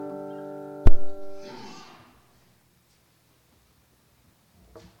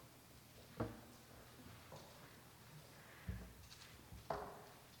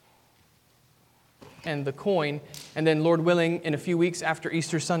and the coin. And then, Lord willing, in a few weeks after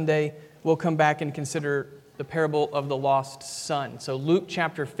Easter Sunday, we'll come back and consider the parable of the lost son. So Luke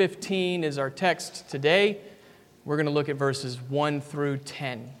chapter 15 is our text today. We're going to look at verses 1 through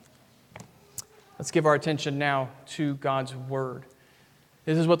 10. Let's give our attention now to God's Word.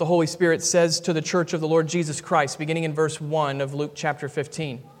 This is what the Holy Spirit says to the church of the Lord Jesus Christ, beginning in verse 1 of Luke chapter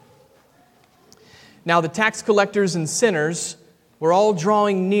 15. Now the tax collectors and sinners were all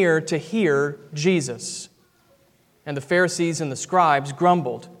drawing near to hear Jesus. And the Pharisees and the scribes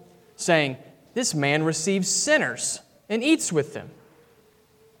grumbled, saying, "This man receives sinners and eats with them."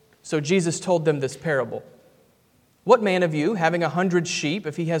 So Jesus told them this parable. "What man of you, having 100 sheep,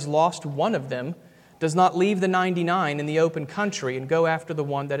 if he has lost one of them, does not leave the 99 in the open country and go after the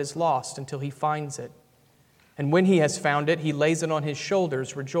one that is lost until he finds it? And when he has found it, he lays it on his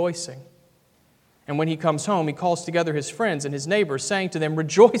shoulders, rejoicing. And when he comes home, he calls together his friends and his neighbors, saying to them,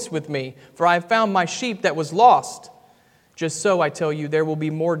 'Rejoice with me, for I have found my sheep that was lost.' Just so, I tell you, there will be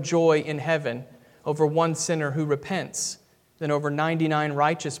more joy in heaven over one sinner who repents than over 99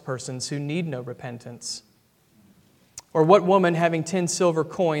 righteous persons who need no repentance. Or what woman, having 10 silver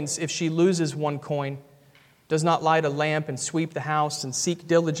coins, if she loses one coin, does not light a lamp and sweep the house and seek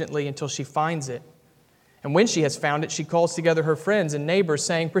diligently until she finds it? And when she has found it, she calls together her friends and neighbors,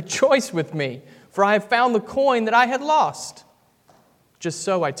 saying, 'Rejoice with me, for I have found the coin that I had lost.' Just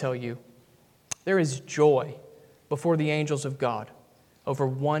so, I tell you, there is joy before the angels of God over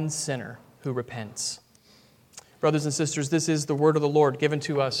one sinner who repents." Brothers and sisters, this is the word of the Lord given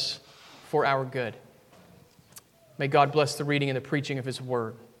to us for our good. May God bless the reading and the preaching of His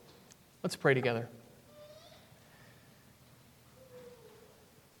word. Let's pray together.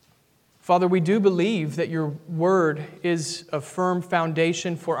 Father, we do believe that your word is a firm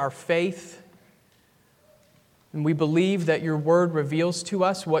foundation for our faith. And we believe that your word reveals to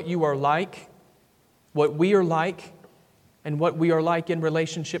us what you are like, what we are like, and what we are like in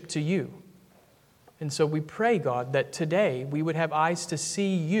relationship to you. And so we pray, God, that today we would have eyes to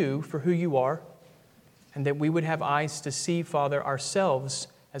see you for who you are, and that we would have eyes to see, Father, ourselves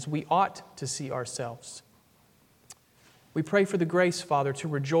as we ought to see ourselves. We pray for the grace, Father, to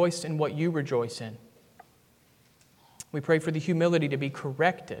rejoice in what you rejoice in. We pray for the humility to be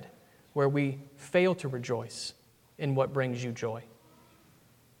corrected where we fail to rejoice in what brings you joy.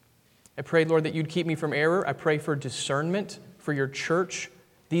 I pray, Lord, that you'd keep me from error. I pray for discernment for your church.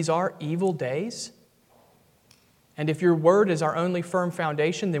 These are evil days. And if your word is our only firm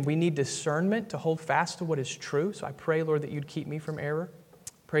foundation, then we need discernment to hold fast to what is true. So I pray, Lord, that you'd keep me from error.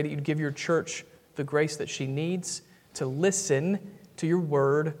 Pray that you'd give your church the grace that she needs to listen to your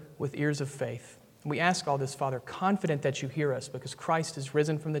word with ears of faith. And we ask all this, Father, confident that you hear us because Christ is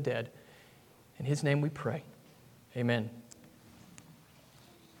risen from the dead. In his name we pray. Amen.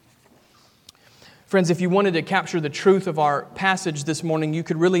 Friends, if you wanted to capture the truth of our passage this morning, you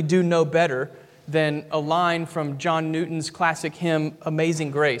could really do no better than a line from John Newton's classic hymn,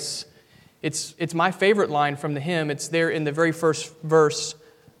 Amazing Grace. It's my favorite line from the hymn. It's there in the very first verse.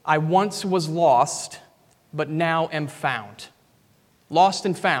 "I once was lost, but now am found." Lost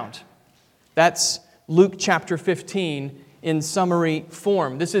and found. That's Luke chapter 15 in summary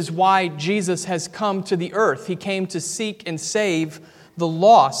form. This is why Jesus has come to the earth. He came to seek and save the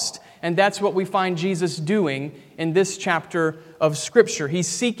lost. And that's what we find Jesus doing in this chapter of Scripture. He's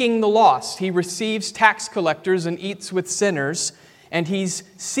seeking the lost. He receives tax collectors and eats with sinners. And he's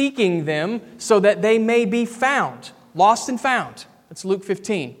seeking them so that they may be found. Lost and found. That's Luke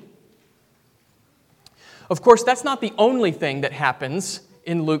 15. Of course, that's not the only thing that happens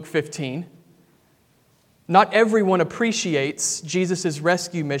in Luke 15. Not everyone appreciates Jesus'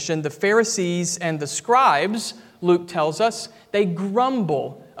 rescue mission. The Pharisees and the scribes, Luke tells us, they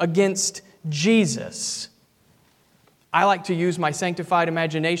grumble against Jesus. I like to use my sanctified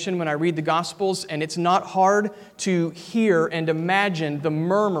imagination when I read the Gospels, and it's not hard to hear and imagine the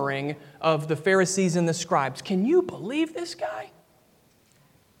murmuring of the Pharisees and the scribes. Can you believe this guy?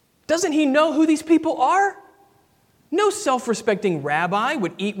 Doesn't he know who these people are? No self-respecting rabbi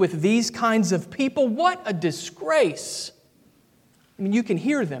would eat with these kinds of people. What a disgrace. I mean, you can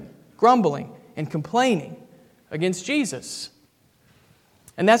hear them grumbling and complaining against Jesus.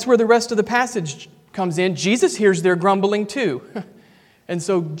 And that's where the rest of the passage comes in. Jesus hears their grumbling too. And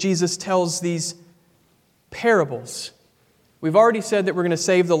so Jesus tells these parables. We've already said that we're going to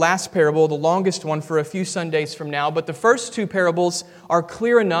save the last parable, the longest one, for a few Sundays from now. But the first two parables are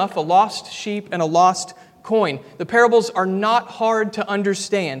clear enough, a lost sheep and a lost coin. The parables are not hard to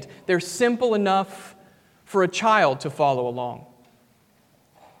understand. They're simple enough for a child to follow along.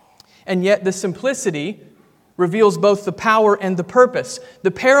 And yet the simplicity reveals both the power and the purpose.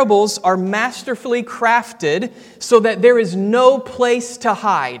 The parables are masterfully crafted so that there is no place to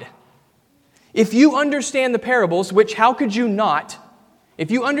hide. If you understand the parables, which how could you not?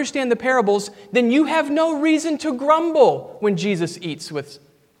 If you understand the parables, then you have no reason to grumble when Jesus eats with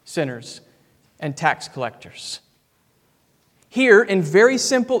sinners and tax collectors. Here, in very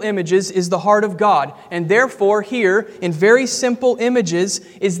simple images, is the heart of God. And therefore, here, in very simple images,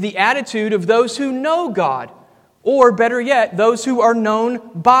 is the attitude of those who know God. Or, better yet, those who are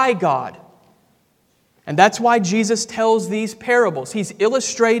known by God. And that's why Jesus tells these parables. He's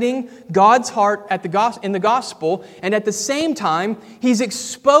illustrating God's heart in the gospel, and at the same time, He's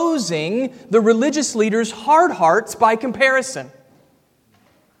exposing the religious leaders' hard hearts by comparison.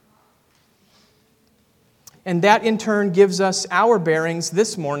 And that in turn gives us our bearings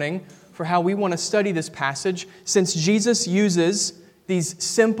this morning for how we want to study this passage. Since Jesus uses these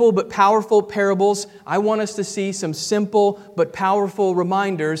simple but powerful parables, I want us to see some simple but powerful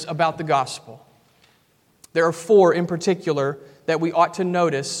reminders about the gospel. There are 4 in particular that we ought to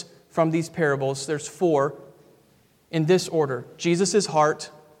notice from these parables. There's 4 in this order: Jesus' heart,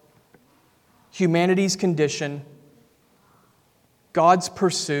 humanity's condition, God's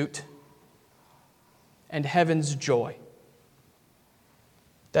pursuit, and heaven's joy.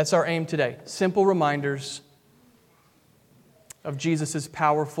 That's our aim today. Simple reminders of Jesus'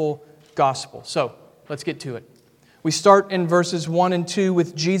 powerful gospel. So, let's get to it. We start in verses 1 and 2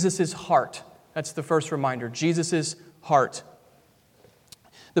 with Jesus' heart. That's the first reminder, Jesus' heart.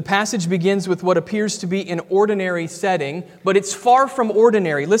 The passage begins with what appears to be an ordinary setting, but it's far from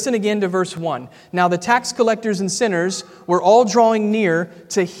ordinary. Listen again to verse 1. Now the tax collectors and sinners were all drawing near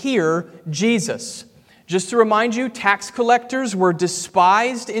to hear Jesus. Just to remind you, tax collectors were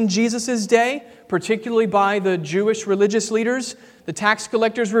despised in Jesus' day, particularly by the Jewish religious leaders. The tax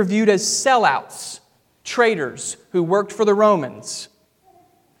collectors were viewed as sellouts, traitors who worked for the Romans.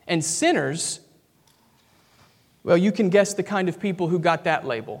 And sinners, well, you can guess the kind of people who got that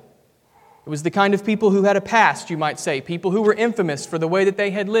label. It was the kind of people who had a past, you might say, people who were infamous for the way that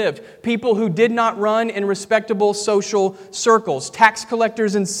they had lived, people who did not run in respectable social circles, tax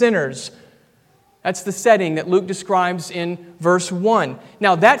collectors and sinners. That's the setting that Luke describes in verse 1.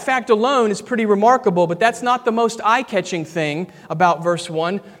 Now, that fact alone is pretty remarkable, but that's not the most eye-catching thing about verse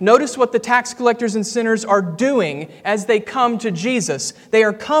 1. Notice what the tax collectors and sinners are doing as they come to Jesus. They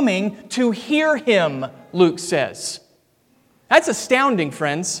are coming to hear Him, Luke says. That's astounding,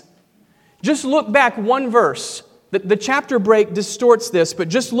 friends. Just look back one verse. The chapter break distorts this, but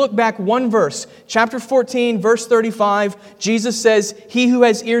just look back one verse. Chapter 14, verse 35, Jesus says, "He who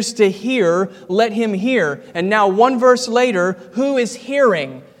has ears to hear, let him hear." And now one verse later, who is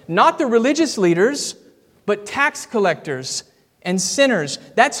hearing? Not the religious leaders, but tax collectors and sinners.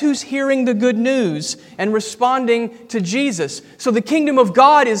 That's who's hearing the good news and responding to Jesus. So the kingdom of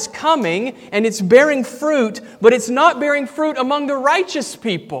God is coming and it's bearing fruit, but it's not bearing fruit among the righteous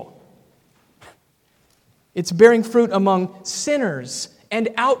people. It's bearing fruit among sinners and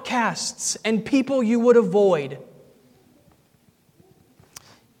outcasts and people you would avoid.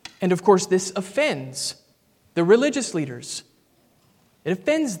 And of course, this offends the religious leaders. It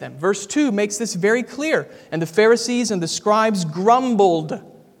offends them. Verse 2 makes this very clear. And the Pharisees and the scribes grumbled.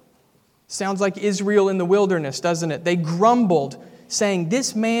 Sounds like Israel in the wilderness, doesn't it? They grumbled, saying,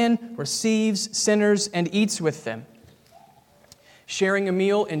 "This man receives sinners and eats with them." Sharing a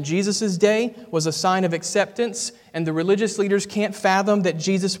meal in Jesus' day was a sign of acceptance, and the religious leaders can't fathom that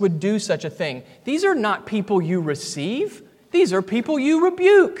Jesus would do such a thing. These are not people you receive. These are people you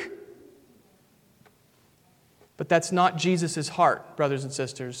rebuke. But that's not Jesus' heart, brothers and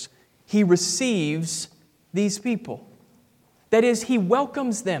sisters. He receives these people. That is, He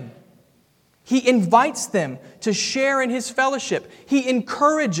welcomes them. He invites them to share in His fellowship. He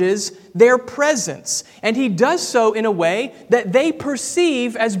encourages their presence. And He does so in a way that they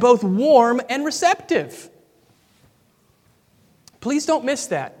perceive as both warm and receptive. Please don't miss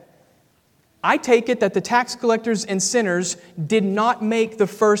that. I take it that the tax collectors and sinners did not make the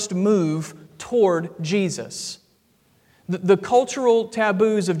first move toward Jesus. The cultural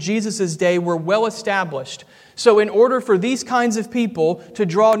taboos of Jesus' day were well established. So in order for these kinds of people to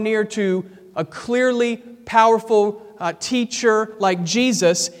draw near to a clearly powerful teacher like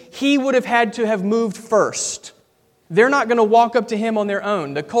Jesus, He would have had to have moved first. They're not going to walk up to Him on their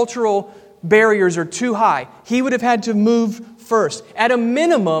own. The cultural barriers are too high. He would have had to move first. At a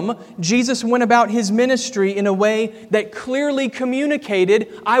minimum, Jesus went about His ministry in a way that clearly communicated,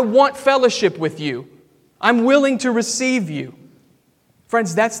 "I want fellowship with you. I'm willing to receive you."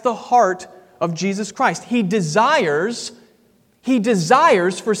 Friends, that's the heart of Jesus Christ. He desires He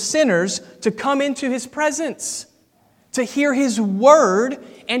desires for sinners to come into His presence, to hear His word,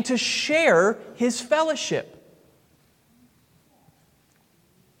 and to share His fellowship.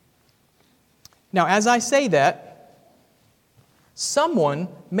 Now, as I say that, someone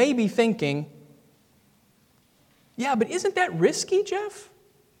may be thinking, yeah, but isn't that risky, Jeff?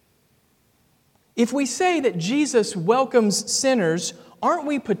 If we say that Jesus welcomes sinners, aren't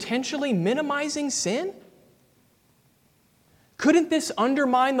we potentially minimizing sin? Couldn't this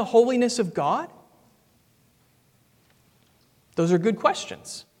undermine the holiness of God? Those are good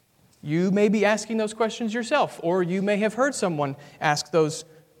questions. You may be asking those questions yourself, or you may have heard someone ask those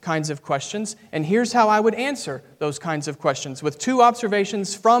kinds of questions. And here's how I would answer those kinds of questions with two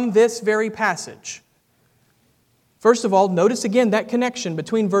observations from this very passage. First of all, notice again that connection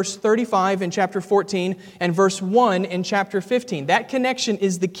between verse 35 in chapter 14 and verse 1 in chapter 15. That connection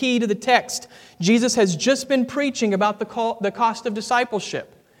is the key to the text. Jesus has just been preaching about the cost of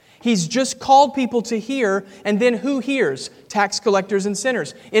discipleship. He's just called people to hear, and then who hears? Tax collectors and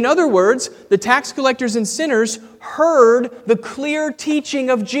sinners. In other words, the tax collectors and sinners heard the clear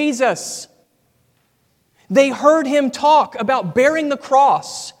teaching of Jesus. They heard Him talk about bearing the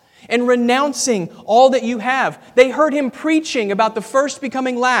cross and renouncing all that you have. They heard Him preaching about the first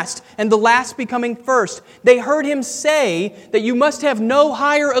becoming last and the last becoming first. They heard Him say that you must have no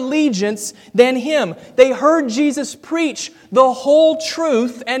higher allegiance than Him. They heard Jesus preach the whole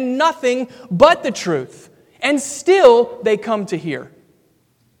truth and nothing but the truth. And still they come to hear.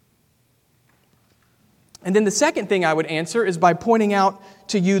 And then the second thing I would answer is by pointing out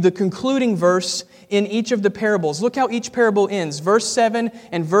to you the concluding verse in each of the parables. Look how each parable ends. Verse 7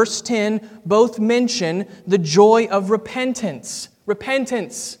 and verse 10 both mention the joy of repentance.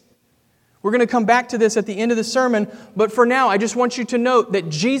 Repentance. We're going to come back to this at the end of the sermon, but for now I just want you to note that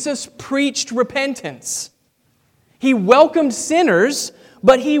Jesus preached repentance. He welcomed sinners,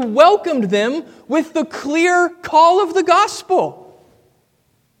 but He welcomed them with the clear call of the gospel.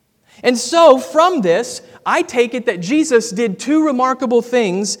 And so, from this, I take it that Jesus did two remarkable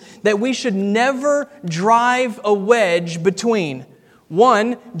things that we should never drive a wedge between.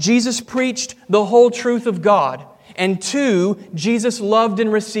 One, Jesus preached the whole truth of God. And two, Jesus loved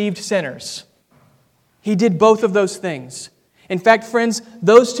and received sinners. He did both of those things. In fact, friends,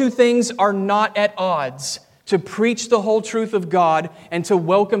 those two things are not at odds. To preach the whole truth of God and to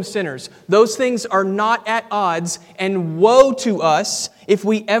welcome sinners. Those things are not at odds, and woe to us if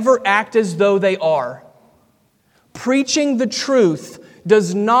we ever act as though they are. Preaching the truth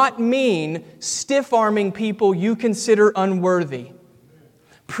does not mean stiff-arming people you consider unworthy.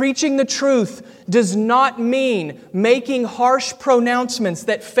 Preaching the truth does not mean making harsh pronouncements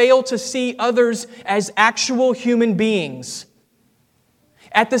that fail to see others as actual human beings.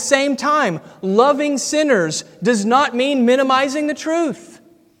 At the same time, loving sinners does not mean minimizing the truth.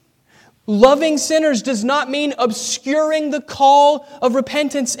 Loving sinners does not mean obscuring the call of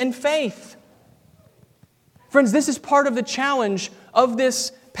repentance and faith. Friends, this is part of the challenge of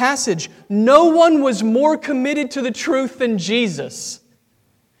this passage. No one was more committed to the truth than Jesus.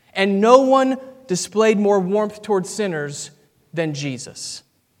 And no one displayed more warmth towards sinners than Jesus.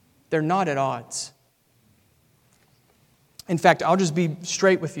 They're not at odds. In fact, I'll just be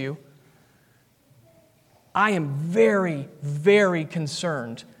straight with you. I am very, very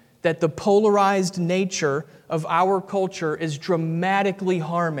concerned that the polarized nature of our culture is dramatically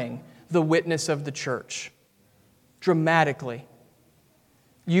harming the witness of the church. Dramatically.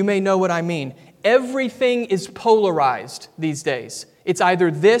 You may know what I mean. Everything is polarized these days. It's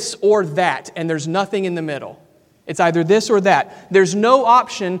either this or that, and there's nothing in the middle. It's either this or that. There's no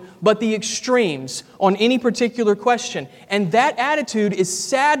option but the extremes on any particular question. And that attitude is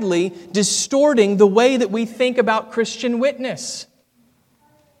sadly distorting the way that we think about Christian witness.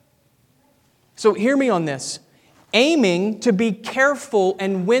 So hear me on this. Aiming to be careful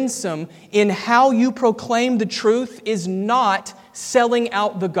and winsome in how you proclaim the truth is not selling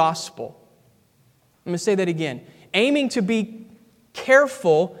out the gospel. I'm going to say that again. Aiming to be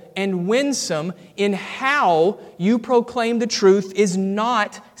careful and winsome in how you proclaim the truth is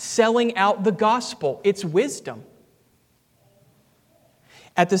not selling out the gospel. It's wisdom.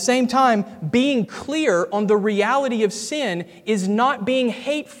 At the same time, being clear on the reality of sin is not being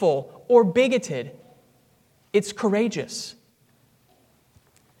hateful or bigoted. It's courageous.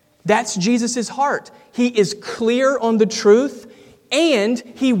 That's Jesus' heart. He is clear on the truth and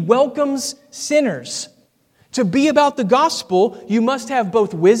He welcomes sinners. To be about the gospel, you must have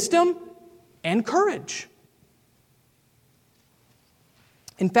both wisdom and courage.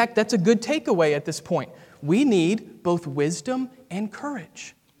 In fact, that's a good takeaway at this point. We need both wisdom and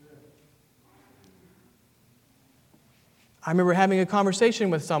courage. I remember having a conversation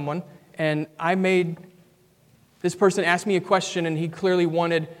with someone, and this person asked me a question, and he clearly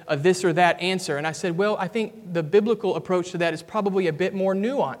wanted a this or that answer. And I said, well, I think the biblical approach to that is probably a bit more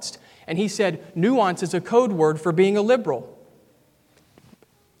nuanced. And he said, nuance is a code word for being a liberal.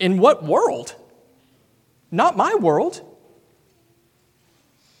 In what world? Not my world.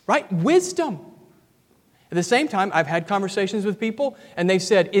 Right? Wisdom. At the same time, I've had conversations with people, and they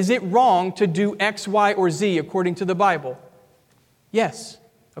said, is it wrong to do X, Y, or Z according to the Bible? Yes,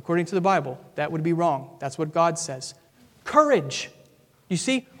 according to the Bible, that would be wrong. That's what God says. Courage. You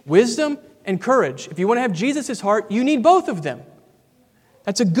see, wisdom and courage. If you want to have Jesus' heart, you need both of them.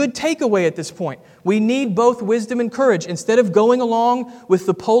 That's a good takeaway at this point. We need both wisdom and courage. Instead of going along with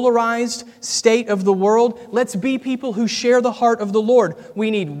the polarized state of the world, let's be people who share the heart of the Lord.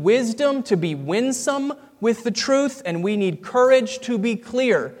 We need wisdom to be winsome with the truth, and we need courage to be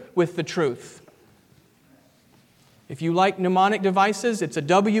clear with the truth. If you like mnemonic devices, it's a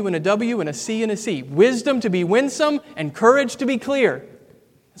W and a W and a C and a C. Wisdom to be winsome and courage to be clear.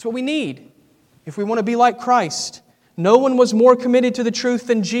 That's what we need if we want to be like Christ. No one was more committed to the truth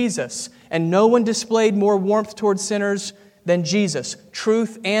than Jesus, and no one displayed more warmth towards sinners than Jesus.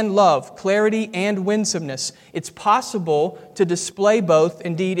 Truth and love, clarity and winsomeness. It's possible to display both.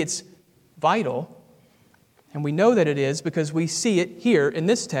 Indeed, it's vital. And we know that it is because we see it here in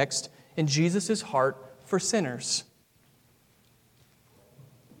this text in Jesus' heart for sinners.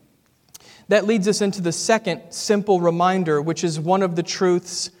 That leads us into the second simple reminder, which is one of the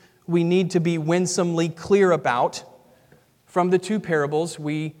truths we need to be winsomely clear about. From the two parables,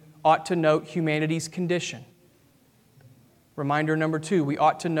 we ought to note humanity's condition. Reminder number 2, we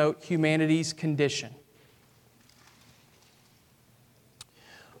ought to note humanity's condition.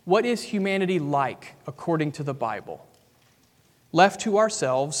 What is humanity like according to the Bible? Left to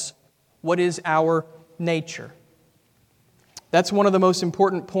ourselves, what is our nature? That's one of the most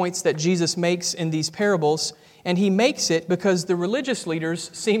important points that Jesus makes in these parables, and He makes it because the religious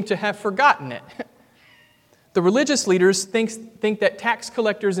leaders seem to have forgotten it. The religious leaders think that tax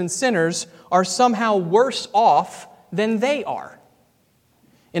collectors and sinners are somehow worse off than they are.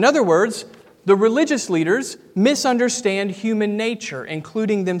 In other words, the religious leaders misunderstand human nature,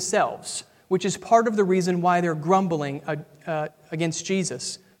 including themselves, which is part of the reason why they're grumbling against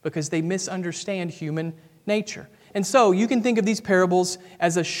Jesus, because they misunderstand human nature. And so you can think of these parables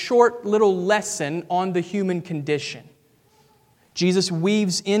as a short little lesson on the human condition. Jesus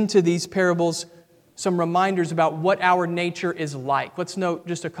weaves into these parables some reminders about what our nature is like. Let's note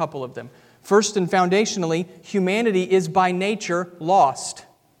just a couple of them. First and foundationally, humanity is by nature lost.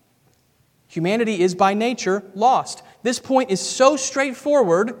 Humanity is by nature lost. This point is so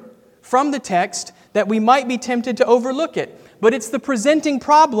straightforward from the text that we might be tempted to overlook it. But it's the presenting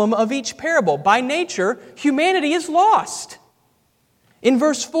problem of each parable. By nature, humanity is lost. In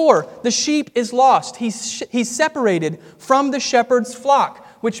verse 4, the sheep is lost. He's separated from the shepherd's flock,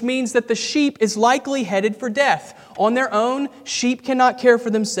 which means that the sheep is likely headed for death. On their own, sheep cannot care for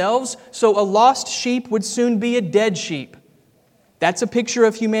themselves, so a lost sheep would soon be a dead sheep. That's a picture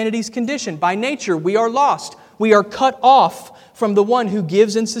of humanity's condition. By nature, we are lost. We are cut off from the one who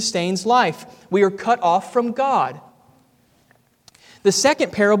gives and sustains life. We are cut off from God. The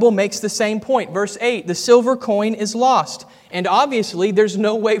second parable makes the same point. Verse 8, the silver coin is lost. And obviously, there's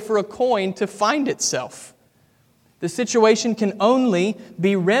no way for a coin to find itself. The situation can only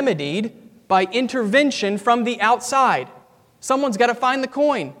be remedied by intervention from the outside. Someone's got to find the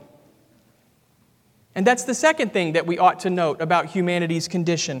coin. And that's the second thing that we ought to note about humanity's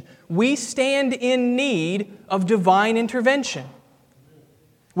condition. We stand in need of divine intervention.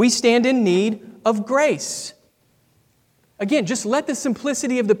 We stand in need of grace. Again, just let the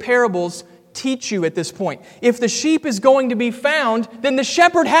simplicity of the parables teach you at this point. If the sheep is going to be found, then the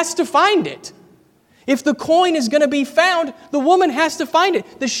shepherd has to find it. If the coin is going to be found, the woman has to find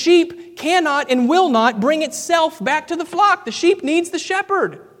it. The sheep cannot and will not bring itself back to the flock. The sheep needs the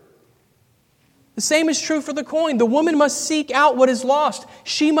shepherd. The same is true for the coin. The woman must seek out what is lost.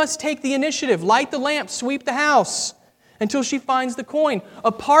 She must take the initiative, light the lamp, sweep the house until she finds the coin.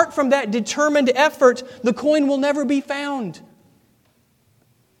 Apart from that determined effort, the coin will never be found.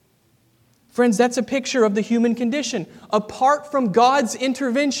 Friends, that's a picture of the human condition. Apart from God's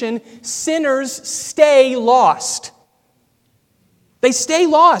intervention, sinners stay lost. They stay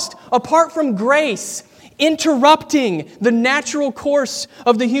lost. Apart from grace interrupting the natural course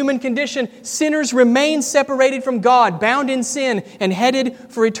of the human condition, sinners remain separated from God, bound in sin, and headed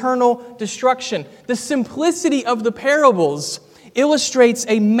for eternal destruction. The simplicity of the parables illustrates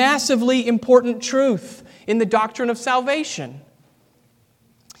a massively important truth in the doctrine of salvation.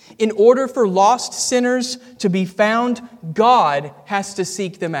 In order for lost sinners to be found, God has to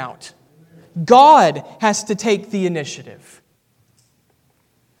seek them out. God has to take the initiative.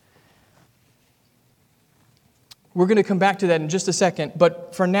 We're going to come back to that in just a second,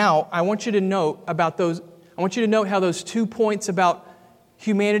 but for now, I want you to note how those 2 points about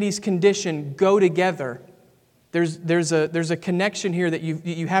humanity's condition go together. There's a connection here that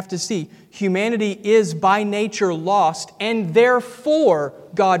you have to see. Humanity is by nature lost, and therefore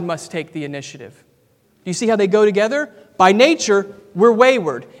God must take the initiative. Do you see how they go together? By nature, we're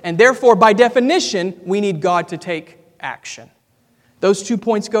wayward, and therefore, by definition, we need God to take action. Those 2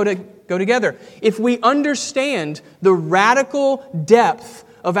 points go together. If we understand the radical depth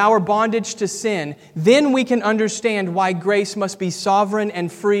of our bondage to sin, then we can understand why grace must be sovereign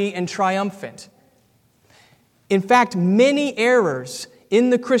and free and triumphant. In fact, many errors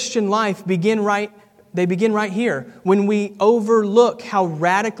in the Christian life begin right here, when we overlook how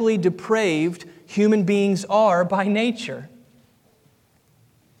radically depraved human beings are by nature.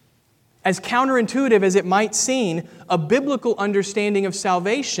 As counterintuitive as it might seem, a biblical understanding of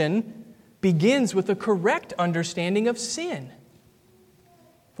salvation begins with a correct understanding of sin.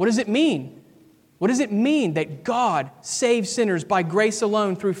 What does it mean? What does it mean that God saves sinners by grace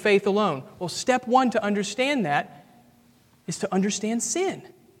alone, through faith alone? Well, step one to understand that is to understand sin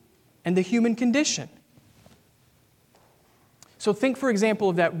and the human condition. So think, for example,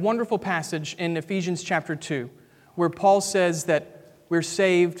 of that wonderful passage in Ephesians chapter 2, where Paul says that we're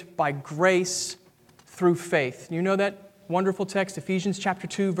saved by grace through faith. You know that wonderful text, Ephesians chapter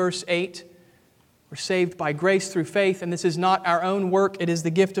 2, verse 8? We're saved by grace through faith, and this is not our own work, it is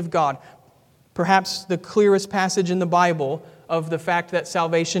the gift of God. Perhaps the clearest passage in the Bible of the fact that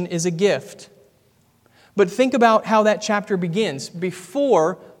salvation is a gift. But think about how that chapter begins.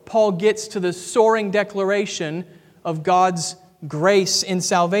 Before Paul gets to the soaring declaration of God's grace in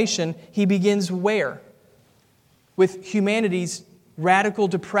salvation, he begins where? With humanity's radical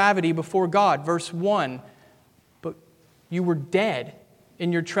depravity before God. Verse 1, but you were dead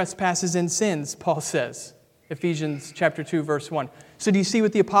in your trespasses and sins, Paul says. Ephesians chapter 2, verse 1. So do you see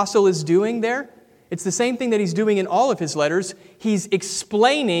what the apostle is doing there? It's the same thing that he's doing in all of his letters. He's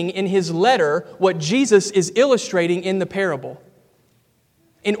explaining in his letter what Jesus is illustrating in the parable.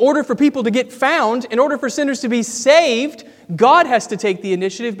 In order for people to get found, in order for sinners to be saved, God has to take the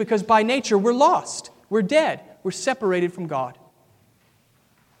initiative because by nature we're lost. We're dead. We're separated from God.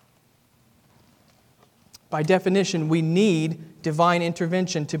 By definition, we need divine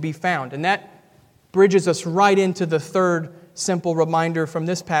intervention to be found. And that bridges us right into the third simple reminder from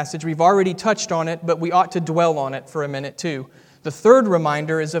this passage. We've already touched on it, but we ought to dwell on it for a minute too. The third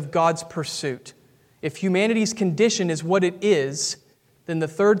reminder is of God's pursuit. If humanity's condition is what it is, then the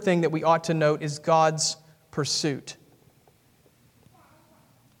third thing that we ought to note is God's pursuit.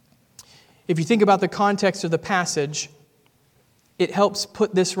 If you think about the context of the passage, it helps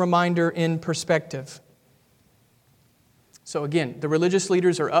put this reminder in perspective. So again, the religious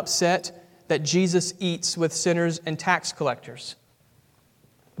leaders are upset that Jesus eats with sinners and tax collectors.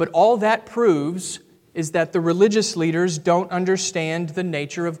 But all that proves is that the religious leaders don't understand the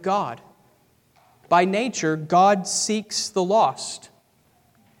nature of God. By nature, God seeks the lost.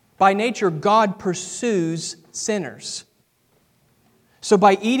 By nature, God pursues sinners. So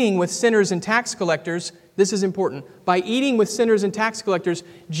by eating with sinners and tax collectors, this is important. By eating with sinners and tax collectors,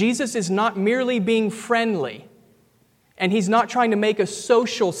 Jesus is not merely being friendly. And He's not trying to make a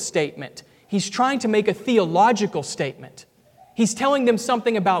social statement. He's trying to make a theological statement. He's telling them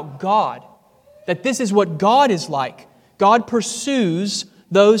something about God, that this is what God is like. God pursues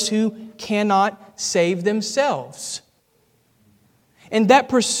those who cannot save themselves. And that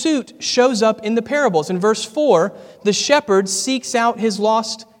pursuit shows up in the parables. In verse 4, the shepherd seeks out his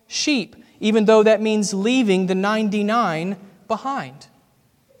lost sheep, even though that means leaving the 99 behind.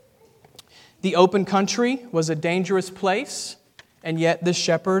 The open country was a dangerous place, and yet the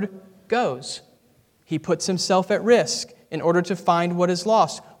shepherd goes. He puts himself at risk in order to find what is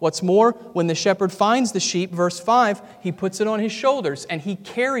lost. What's more, when the shepherd finds the sheep, verse 5, he puts it on his shoulders and he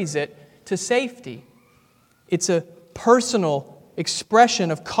carries it to safety. It's a personal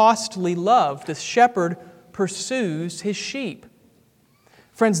expression of costly love. The shepherd pursues his sheep.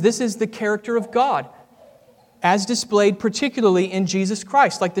 Friends, this is the character of God, as displayed particularly in Jesus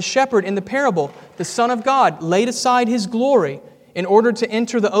Christ. Like the shepherd in the parable, the Son of God laid aside His glory in order to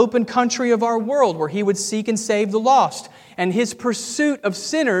enter the open country of our world where He would seek and save the lost. And His pursuit of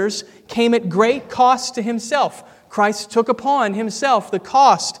sinners came at great cost to Himself. Christ took upon Himself the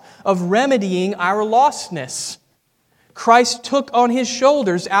cost of remedying our lostness. Christ took on His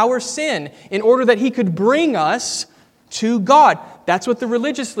shoulders our sin in order that He could bring us to God. That's what the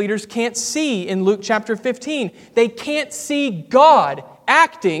religious leaders can't see in Luke chapter 15. They can't see God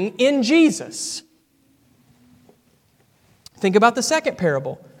acting in Jesus. Think about the second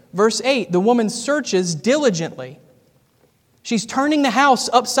parable. Verse 8, the woman searches diligently. She's turning the house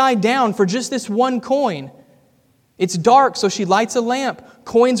upside down for just this one coin. It's dark, so she lights a lamp.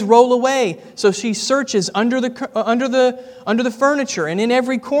 Coins roll away, so she searches under the furniture and in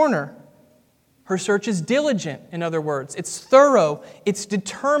every corner. Her search is diligent, in other words. It's thorough. It's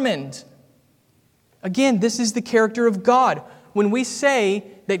determined. Again, this is the character of God. When we say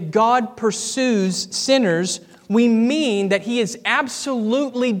that God pursues sinners, we mean that He is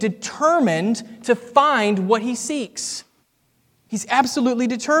absolutely determined to find what He seeks. He's absolutely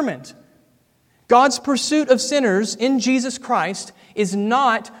determined. God's pursuit of sinners in Jesus Christ is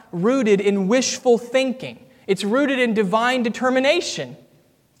not rooted in wishful thinking. It's rooted in divine determination.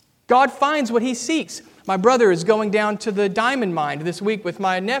 God finds what He seeks. My brother is going down to the diamond mine this week with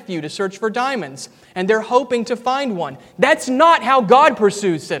my nephew to search for diamonds, and they're hoping to find one. That's not how God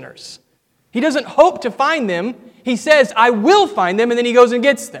pursues sinners. He doesn't hope to find them. He says, I will find them, and then He goes and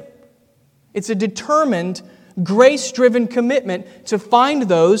gets them. It's a determined, grace-driven commitment to find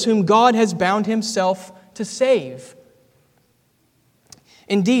those whom God has bound Himself to save.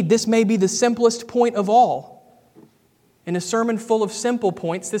 Indeed, this may be the simplest point of all. In a sermon full of simple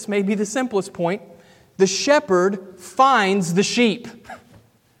points, this may be the simplest point. The shepherd finds the sheep.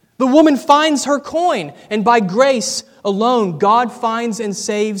 The woman finds her coin, and by grace alone, God finds and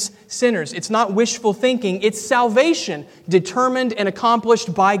saves sinners. It's not wishful thinking, it's salvation determined and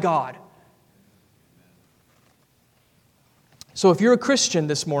accomplished by God. So if you're a Christian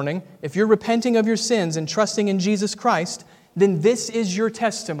this morning, if you're repenting of your sins and trusting in Jesus Christ, then this is your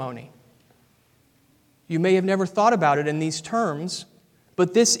testimony. You may have never thought about it in these terms,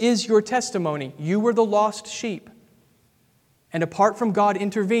 but this is your testimony. You were the lost sheep. And apart from God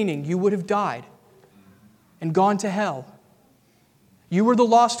intervening, you would have died and gone to hell. You were the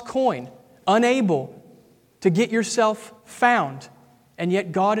lost coin, unable to get yourself found. And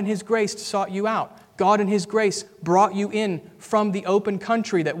yet God in His grace sought you out. God in His grace brought you in from the open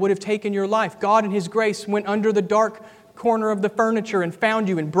country that would have taken your life. God in His grace went under the dark corner of the furniture and found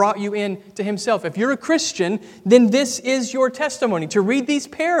you and brought you in to Himself. If you're a Christian, then this is your testimony. To read these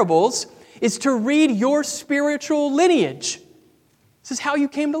parables is to read your spiritual lineage. This is how you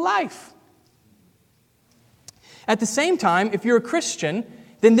came to life. At the same time, if you're a Christian,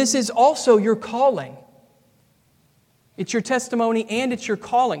 then this is also your calling. It's your testimony and it's your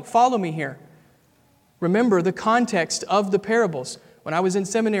calling. Follow me here. Remember the context of the parables. When I was in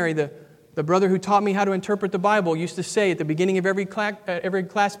seminary, the brother who taught me how to interpret the Bible used to say at the beginning of every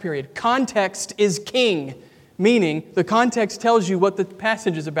class period, context is king, meaning the context tells you what the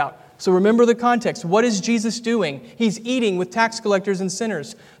passage is about. So remember the context. What is Jesus doing? He's eating with tax collectors and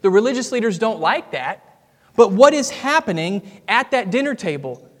sinners. The religious leaders don't like that, but what is happening at that dinner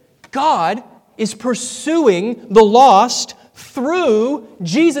table? God is pursuing the lost through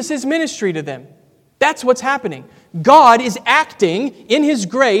Jesus' ministry to them. That's what's happening. God is acting in His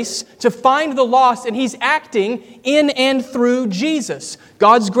grace to find the lost, and He's acting in and through Jesus.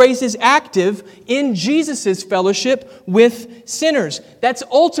 God's grace is active in Jesus' fellowship with sinners. That's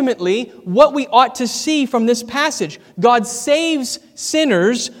ultimately what we ought to see from this passage. God saves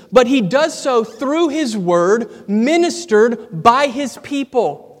sinners, but He does so through His word, ministered by His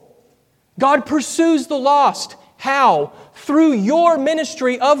people. God pursues the lost. How? Through your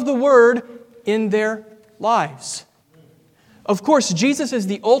ministry of the word in their lives. Of course, Jesus is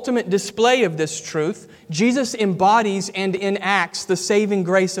the ultimate display of this truth. Jesus embodies and enacts the saving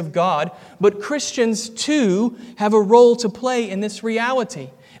grace of God, but Christians too have a role to play in this reality.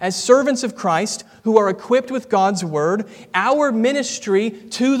 As servants of Christ who are equipped with God's Word, our ministry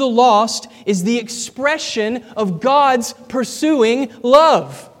to the lost is the expression of God's pursuing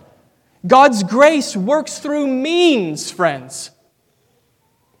love. God's grace works through means, friends.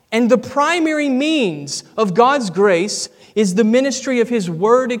 And the primary means of God's grace is the ministry of His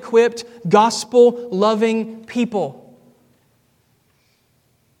Word-equipped, gospel-loving people.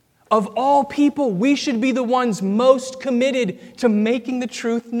 Of all people, we should be the ones most committed to making the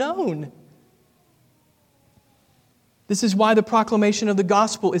truth known. This is why the proclamation of the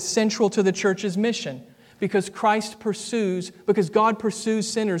gospel is central to the church's mission. Because God pursues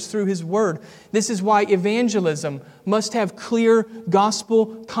sinners through His Word. This is why evangelism must have clear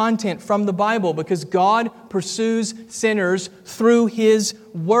gospel content from the Bible, because God pursues sinners through His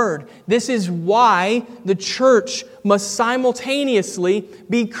Word. This is why the church must simultaneously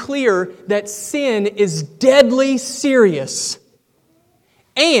be clear that sin is deadly serious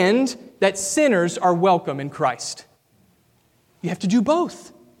and that sinners are welcome in Christ. You have to do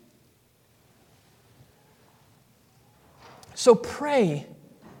both. So pray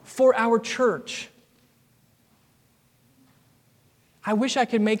for our church. I wish I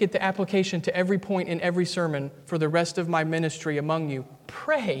could make it the application to every point in every sermon for the rest of my ministry among you.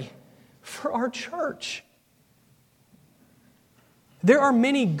 Pray for our church. There are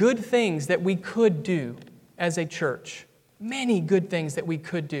many good things that we could do as a church. Many good things that we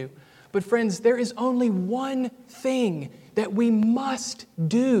could do. But friends, there is only one thing that we must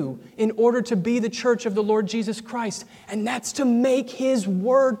do in order to be the church of the Lord Jesus Christ, and that's to make His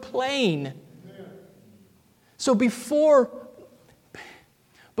word plain. So before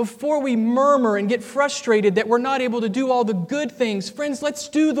we murmur and get frustrated that we're not able to do all the good things, friends, let's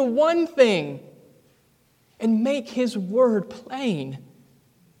do the one thing and make His word plain.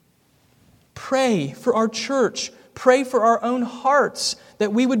 Pray for our church. Pray for our own hearts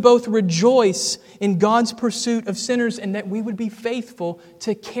that we would both rejoice in God's pursuit of sinners and that we would be faithful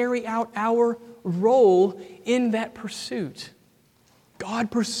to carry out our role in that pursuit.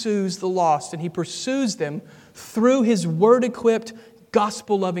 God pursues the lost, and He pursues them through His word-equipped,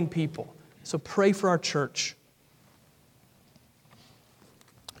 gospel-loving people. So pray for our church.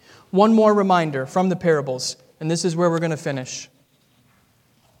 One more reminder from the parables, and this is where we're going to finish.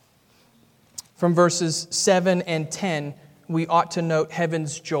 From verses 7 and 10, we ought to note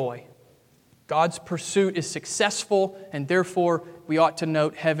heaven's joy. God's pursuit is successful, and therefore we ought to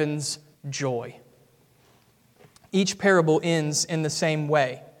note heaven's joy. Each parable ends in the same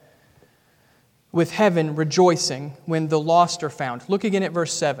way, with heaven rejoicing when the lost are found. Look again at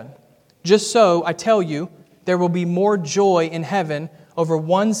verse 7. Just so, I tell you, there will be more joy in heaven over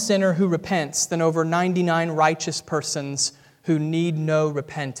one sinner who repents than over 99 righteous persons who need no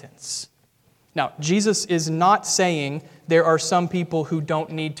repentance. Now, Jesus is not saying there are some people who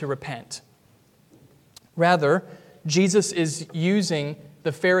don't need to repent. Rather, Jesus is using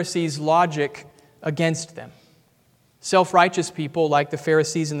the Pharisees' logic against them. Self-righteous people like the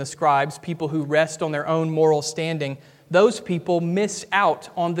Pharisees and the scribes, people who rest on their own moral standing, those people miss out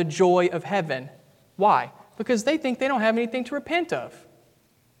on the joy of heaven. Why? Because they think they don't have anything to repent of.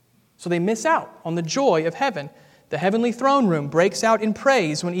 So they miss out on the joy of heaven. The heavenly throne room breaks out in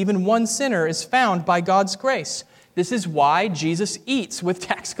praise when even one sinner is found by God's grace. This is why Jesus eats with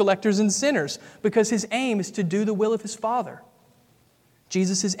tax collectors and sinners, because His aim is to do the will of His Father.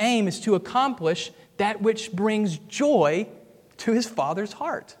 Jesus' aim is to accomplish that which brings joy to His Father's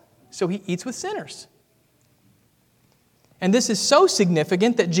heart. So He eats with sinners. And this is so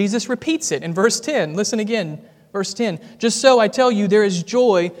significant that Jesus repeats it in verse 10. Listen again, verse 10. Just so I tell you, there is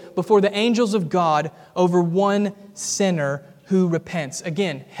joy before the angels of God over one sinner who repents.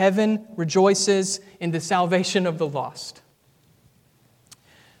 Again, heaven rejoices in the salvation of the lost.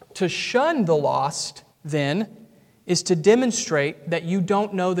 To shun the lost, then, is to demonstrate that you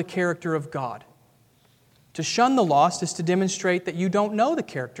don't know the character of God. To shun the lost is to demonstrate that you don't know the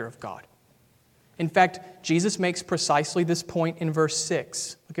character of God. In fact, Jesus makes precisely this point in verse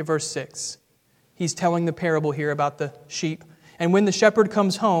 6. Look at verse 6. He's telling the parable here about the sheep. And when the shepherd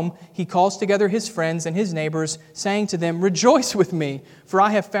comes home, he calls together his friends and his neighbors, saying to them, "Rejoice with me, for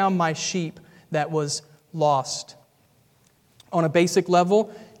I have found my sheep that was lost." On a basic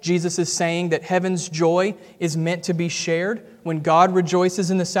level, Jesus is saying that heaven's joy is meant to be shared. When God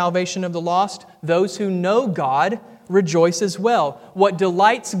rejoices in the salvation of the lost, those who know God rejoice as well. What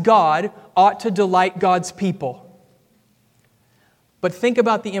delights God ought to delight God's people. But think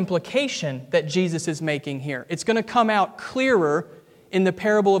about the implication that Jesus is making here. It's going to come out clearer in the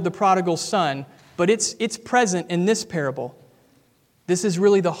parable of the prodigal son, but it's present in this parable. This is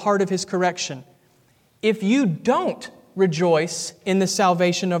really the heart of His correction. If you don't rejoice in the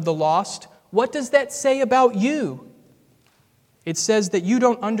salvation of the lost, what does that say about you? It says that you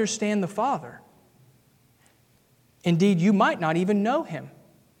don't understand the Father. Indeed, you might not even know Him.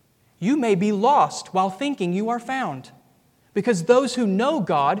 You may be lost while thinking you are found, because those who know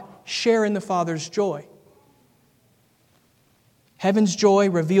God share in the Father's joy. Heaven's joy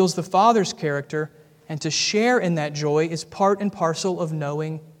reveals the Father's character, and to share in that joy is part and parcel of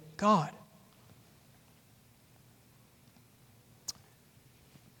knowing God.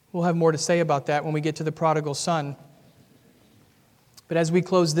 We'll have more to say about that when we get to the prodigal son. But as we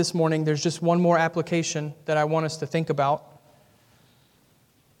close this morning, there's just one more application that I want us to think about.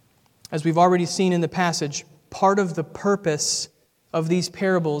 As we've already seen in the passage, part of the purpose of these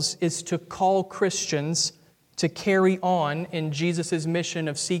parables is to call Christians to carry on in Jesus' mission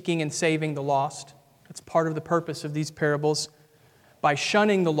of seeking and saving the lost. That's part of the purpose of these parables. By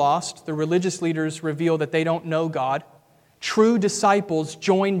shunning the lost, the religious leaders reveal that they don't know God. True disciples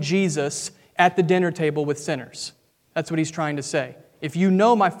join Jesus at the dinner table with sinners. That's what he's trying to say. If you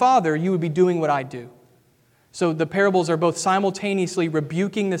know my Father, you would be doing what I do. So the parables are both simultaneously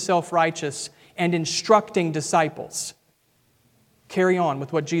rebuking the self-righteous and instructing disciples. Carry on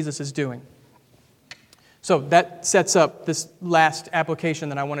with what Jesus is doing. So that sets up this last application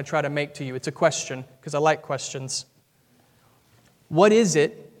that I want to try to make to you. It's a question, because I like questions. What is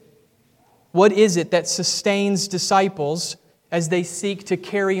it that sustains disciples as they seek to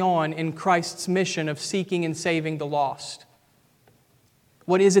carry on in Christ's mission of seeking and saving the lost?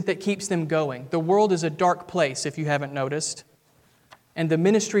 What is it that keeps them going? The world is a dark place, if you haven't noticed. And the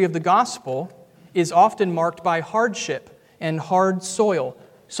ministry of the gospel is often marked by hardship and hard soil.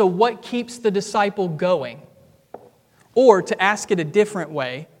 So what keeps the disciple going? Or to ask it a different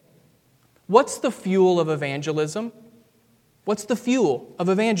way, what's the fuel of evangelism? What's the fuel of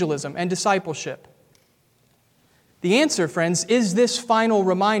evangelism and discipleship? The answer, friends, is this final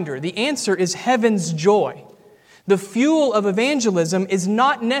reminder. The answer is heaven's joy. The fuel of evangelism is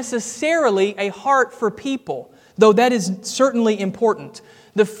not necessarily a heart for people, though that is certainly important.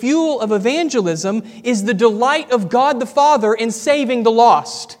 The fuel of evangelism is the delight of God the Father in saving the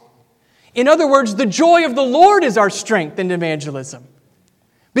lost. In other words, the joy of the Lord is our strength in evangelism.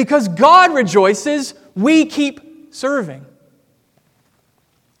 Because God rejoices, we keep serving.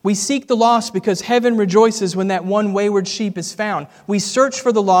 We seek the lost because heaven rejoices when that one wayward sheep is found. We search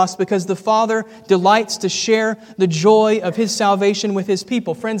for the lost because the Father delights to share the joy of His salvation with His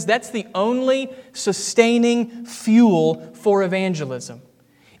people. Friends, that's the only sustaining fuel for evangelism.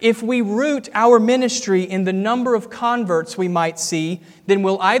 If we root our ministry in the number of converts we might see, then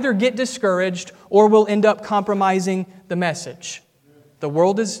we'll either get discouraged or we'll end up compromising the message. The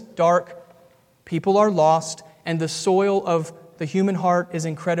world is dark, people are lost, and the soil of the human heart is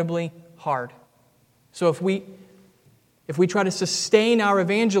incredibly hard. So if we try to sustain our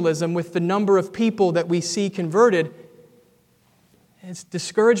evangelism with the number of people that we see converted, it's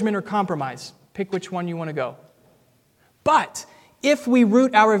discouragement or compromise. Pick which one you want to go. But if we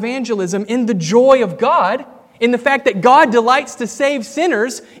root our evangelism in the joy of God, in the fact that God delights to save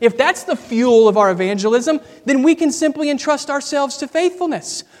sinners, if that's the fuel of our evangelism, then we can simply entrust ourselves to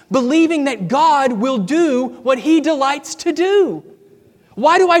faithfulness, believing that God will do what He delights to do.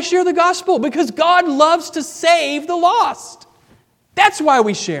 Why do I share the gospel? Because God loves to save the lost. That's why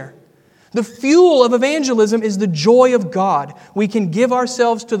we share. The fuel of evangelism is the joy of God. We can give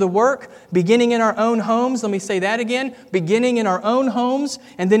ourselves to the work, beginning in our own homes. Let me say that again. Beginning in our own homes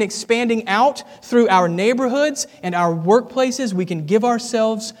and then expanding out through our neighborhoods and our workplaces. We can give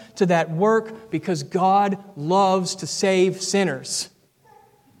ourselves to that work because God loves to save sinners.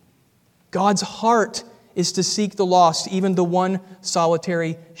 God's heart is to seek the lost, even the one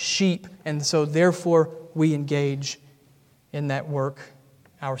solitary sheep. And so therefore we engage in that work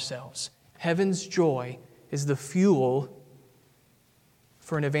ourselves. Heaven's joy is the fuel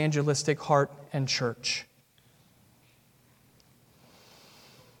for an evangelistic heart and church.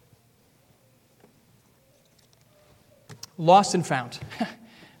 Lost and found.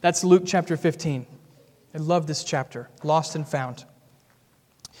 That's Luke chapter 15. I love this chapter. Lost and found.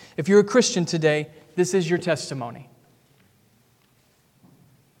 If you're a Christian today, this is your testimony.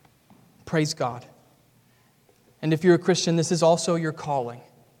 Praise God. And if you're a Christian, this is also your calling.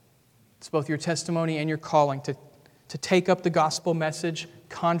 It's both your testimony and your calling to take up the gospel message,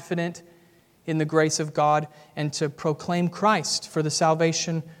 confident in the grace of God, and to proclaim Christ for the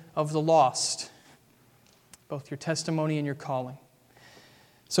salvation of the lost. Both your testimony and your calling.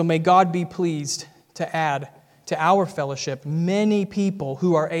 So may God be pleased to add to our fellowship many people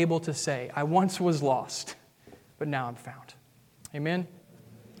who are able to say, I once was lost, but now I'm found. Amen?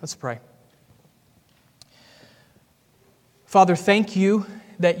 Let's pray. Father, thank you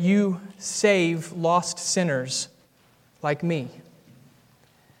that you save lost sinners like me.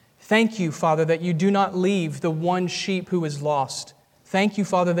 Thank you, Father, that you do not leave the one sheep who is lost. Thank you,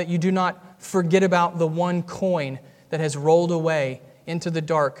 Father, that you do not forget about the one coin that has rolled away into the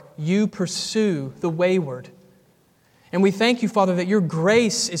dark. You pursue the wayward. And we thank you, Father, that your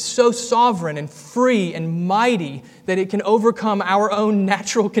grace is so sovereign and free and mighty that it can overcome our own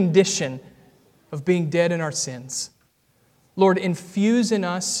natural condition of being dead in our sins. Lord, infuse in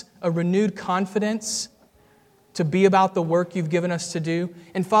us a renewed confidence to be about the work you've given us to do.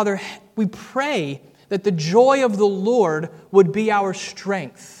 And Father, we pray that the joy of the Lord would be our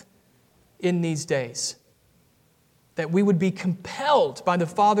strength in these days. That we would be compelled by the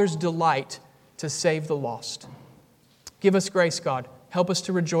Father's delight to save the lost. Give us grace, God. Help us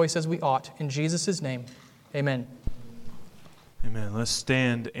to rejoice as we ought. In Jesus' name, amen. Amen. Let's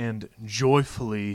stand and joyfully